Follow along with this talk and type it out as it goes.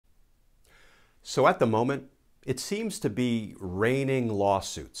So at the moment, it seems to be raining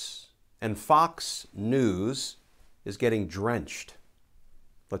lawsuits, and Fox News is getting drenched.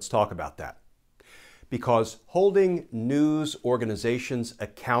 Let's talk about that. Because holding news organizations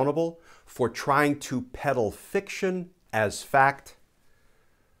accountable for trying to peddle fiction as fact,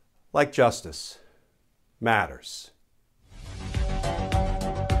 like justice, matters.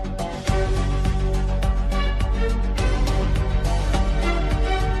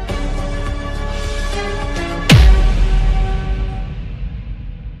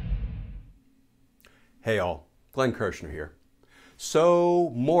 Hey all, Glenn Kirshner here.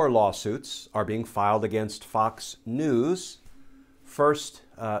 So more lawsuits are being filed against Fox News. First,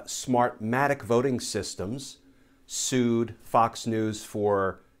 Smartmatic Voting Systems sued Fox News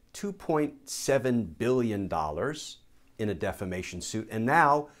for $2.7 billion in a defamation suit. And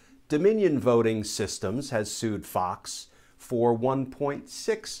now Dominion Voting Systems has sued Fox for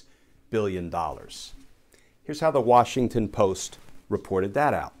 $1.6 billion. Here's how the Washington Post reported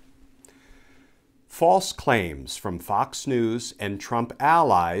that out. False claims from Fox News and Trump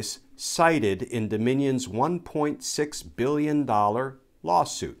allies cited in Dominion's $1.6 billion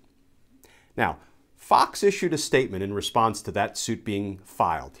lawsuit. Now, Fox issued a statement in response to that suit being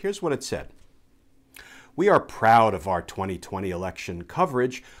filed. Here's what it said. We are proud of our 2020 election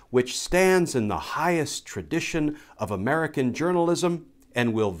coverage, which stands in the highest tradition of American journalism,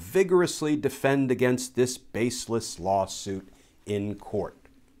 and will vigorously defend against this baseless lawsuit in court.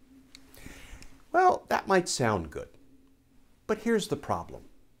 Well, that might sound good, but here's the problem.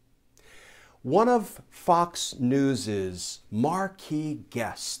 One of Fox News's marquee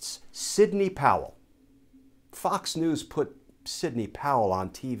guests, Sidney Powell. Fox News put Sidney Powell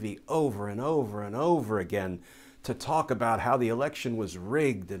on TV over and over and over again to talk about how the election was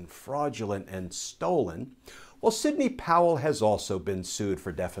rigged and fraudulent and stolen. Well, Sidney Powell has also been sued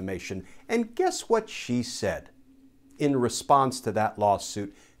for defamation, and guess what she said in response to that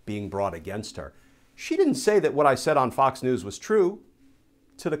lawsuit being brought against her? She didn't say that what I said on Fox News was true.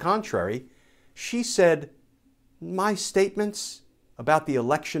 To the contrary, she said my statements about the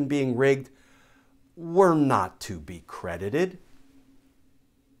election being rigged were not to be credited.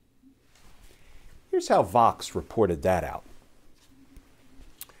 Here's how Vox reported that out.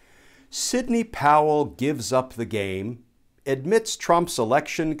 Sidney Powell gives up the game, admits Trump's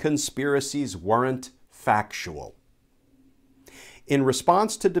election conspiracies weren't factual. In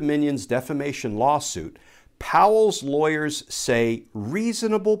response to Dominion's defamation lawsuit, Powell's lawyers say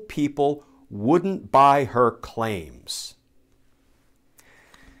reasonable people wouldn't buy her claims.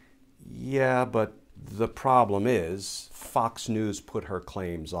 Yeah, but the problem is Fox News put her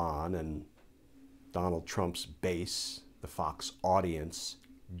claims on, and Donald Trump's base, the Fox audience,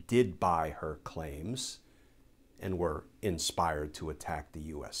 did buy her claims and were inspired to attack the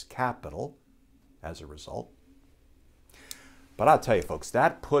U.S. Capitol as a result. But I'll tell you, folks,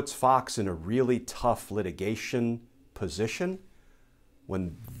 that puts Fox in a really tough litigation position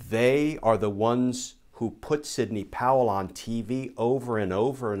when they are the ones who put Sidney Powell on TV over and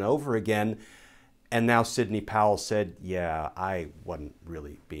over and over again. And now Sidney Powell said, yeah, I wasn't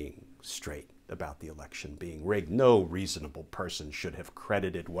really being straight about the election being rigged. No reasonable person should have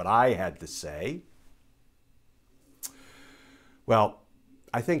credited what I had to say. Well,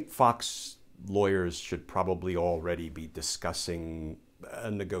 I think Fox lawyers should probably already be discussing a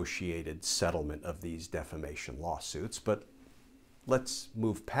negotiated settlement of these defamation lawsuits, but let's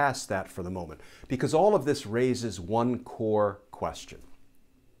move past that for the moment, because all of this raises one core question.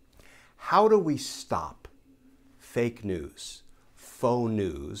 How do we stop fake news, faux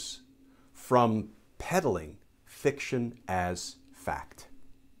news, from peddling fiction as fact?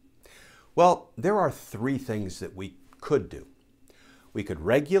 Well, there are three things that we could do. We could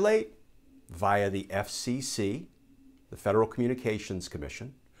regulate via the FCC, the Federal Communications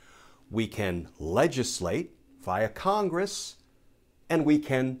Commission. We can legislate via Congress, and we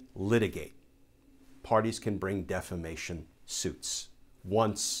can litigate. Parties can bring defamation suits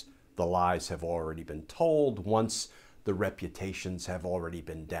once the lies have already been told, once the reputations have already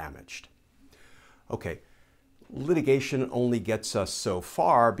been damaged. Okay, litigation only gets us so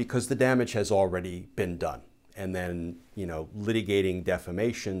far because the damage has already been done. And then, litigating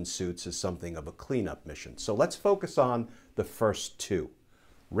defamation suits is something of a cleanup mission. So let's focus on the first two,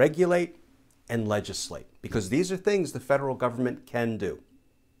 regulate and legislate, because these are things the federal government can do.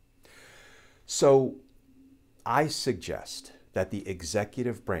 So I suggest that the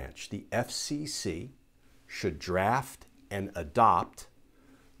executive branch, the FCC, should draft and adopt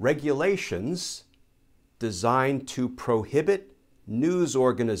regulations designed to prohibit news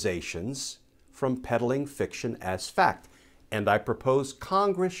organizations from peddling fiction as fact. And I propose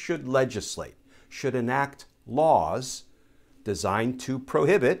Congress should legislate should enact laws designed to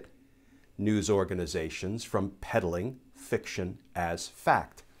prohibit news organizations from peddling fiction as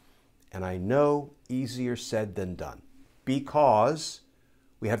fact. And I know easier said than done, because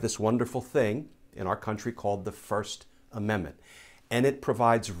we have this wonderful thing in our country called the First Amendment, and it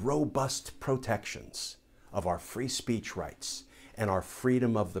provides robust protections of our free speech rights and our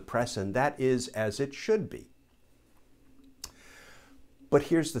freedom of the press, and that is as it should be. But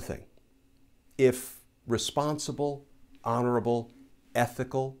here's the thing. If responsible, honorable,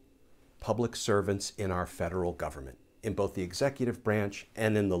 ethical public servants in our federal government, in both the executive branch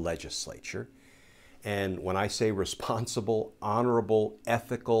and in the legislature, and when I say responsible, honorable,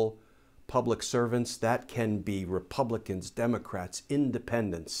 ethical public servants, that can be Republicans, Democrats,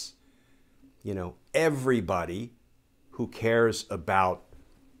 independents, everybody who cares about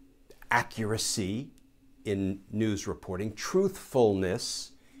accuracy in news reporting,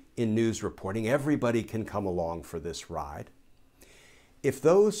 truthfulness in news reporting, everybody can come along for this ride. If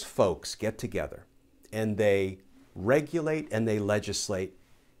those folks get together and they regulate and they legislate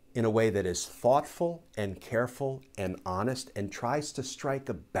in a way that is thoughtful and careful and honest and tries to strike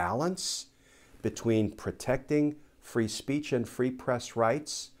a balance between protecting free speech and free press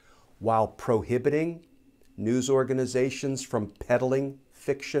rights while prohibiting news organizations from peddling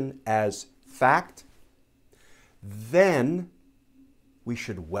fiction as fact, then we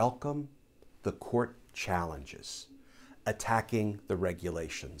should welcome the court challenges attacking the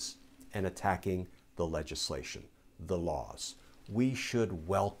regulations and attacking the legislation, the laws. We should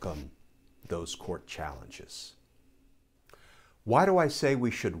welcome those court challenges. Why do I say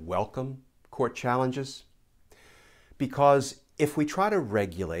we should welcome court challenges? Because if we try to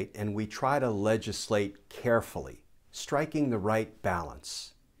regulate and we try to legislate carefully, striking the right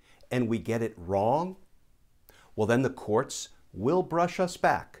balance, and we get it wrong, well, then the courts will brush us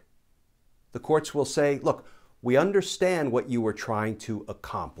back. The courts will say, look, we understand what you were trying to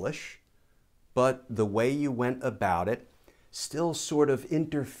accomplish, but the way you went about it still sort of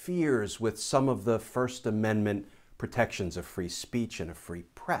interferes with some of the First Amendment protections of free speech and a free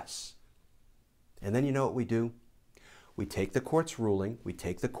press. And then you know what we do? We take the court's ruling, we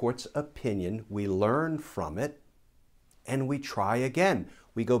take the court's opinion, we learn from it, and we try again.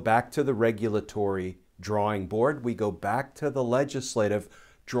 We go back to the regulatory drawing board, we go back to the legislative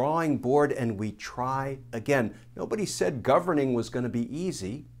drawing board, and we try again. Nobody said governing was going to be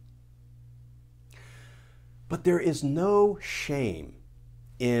easy. But there is no shame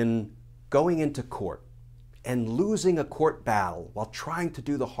in going into court and losing a court battle while trying to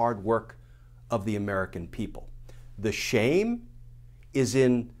do the hard work of the American people. The shame is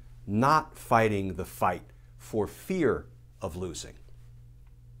in not fighting the fight for fear of losing.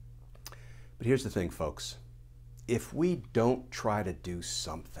 But here's the thing, folks. If we don't try to do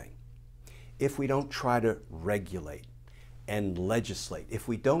something, if we don't try to regulate and legislate, if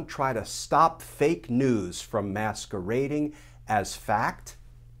we don't try to stop fake news from masquerading as fact,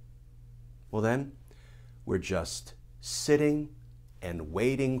 well then, we're just sitting and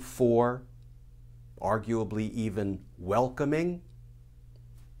waiting for, arguably even welcoming,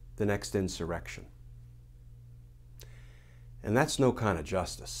 the next insurrection. And that's no kind of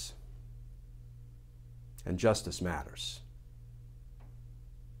justice. And justice matters.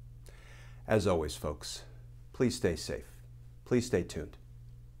 As always, folks, please stay safe. Please stay tuned.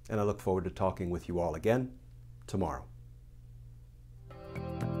 And I look forward to talking with you all again tomorrow.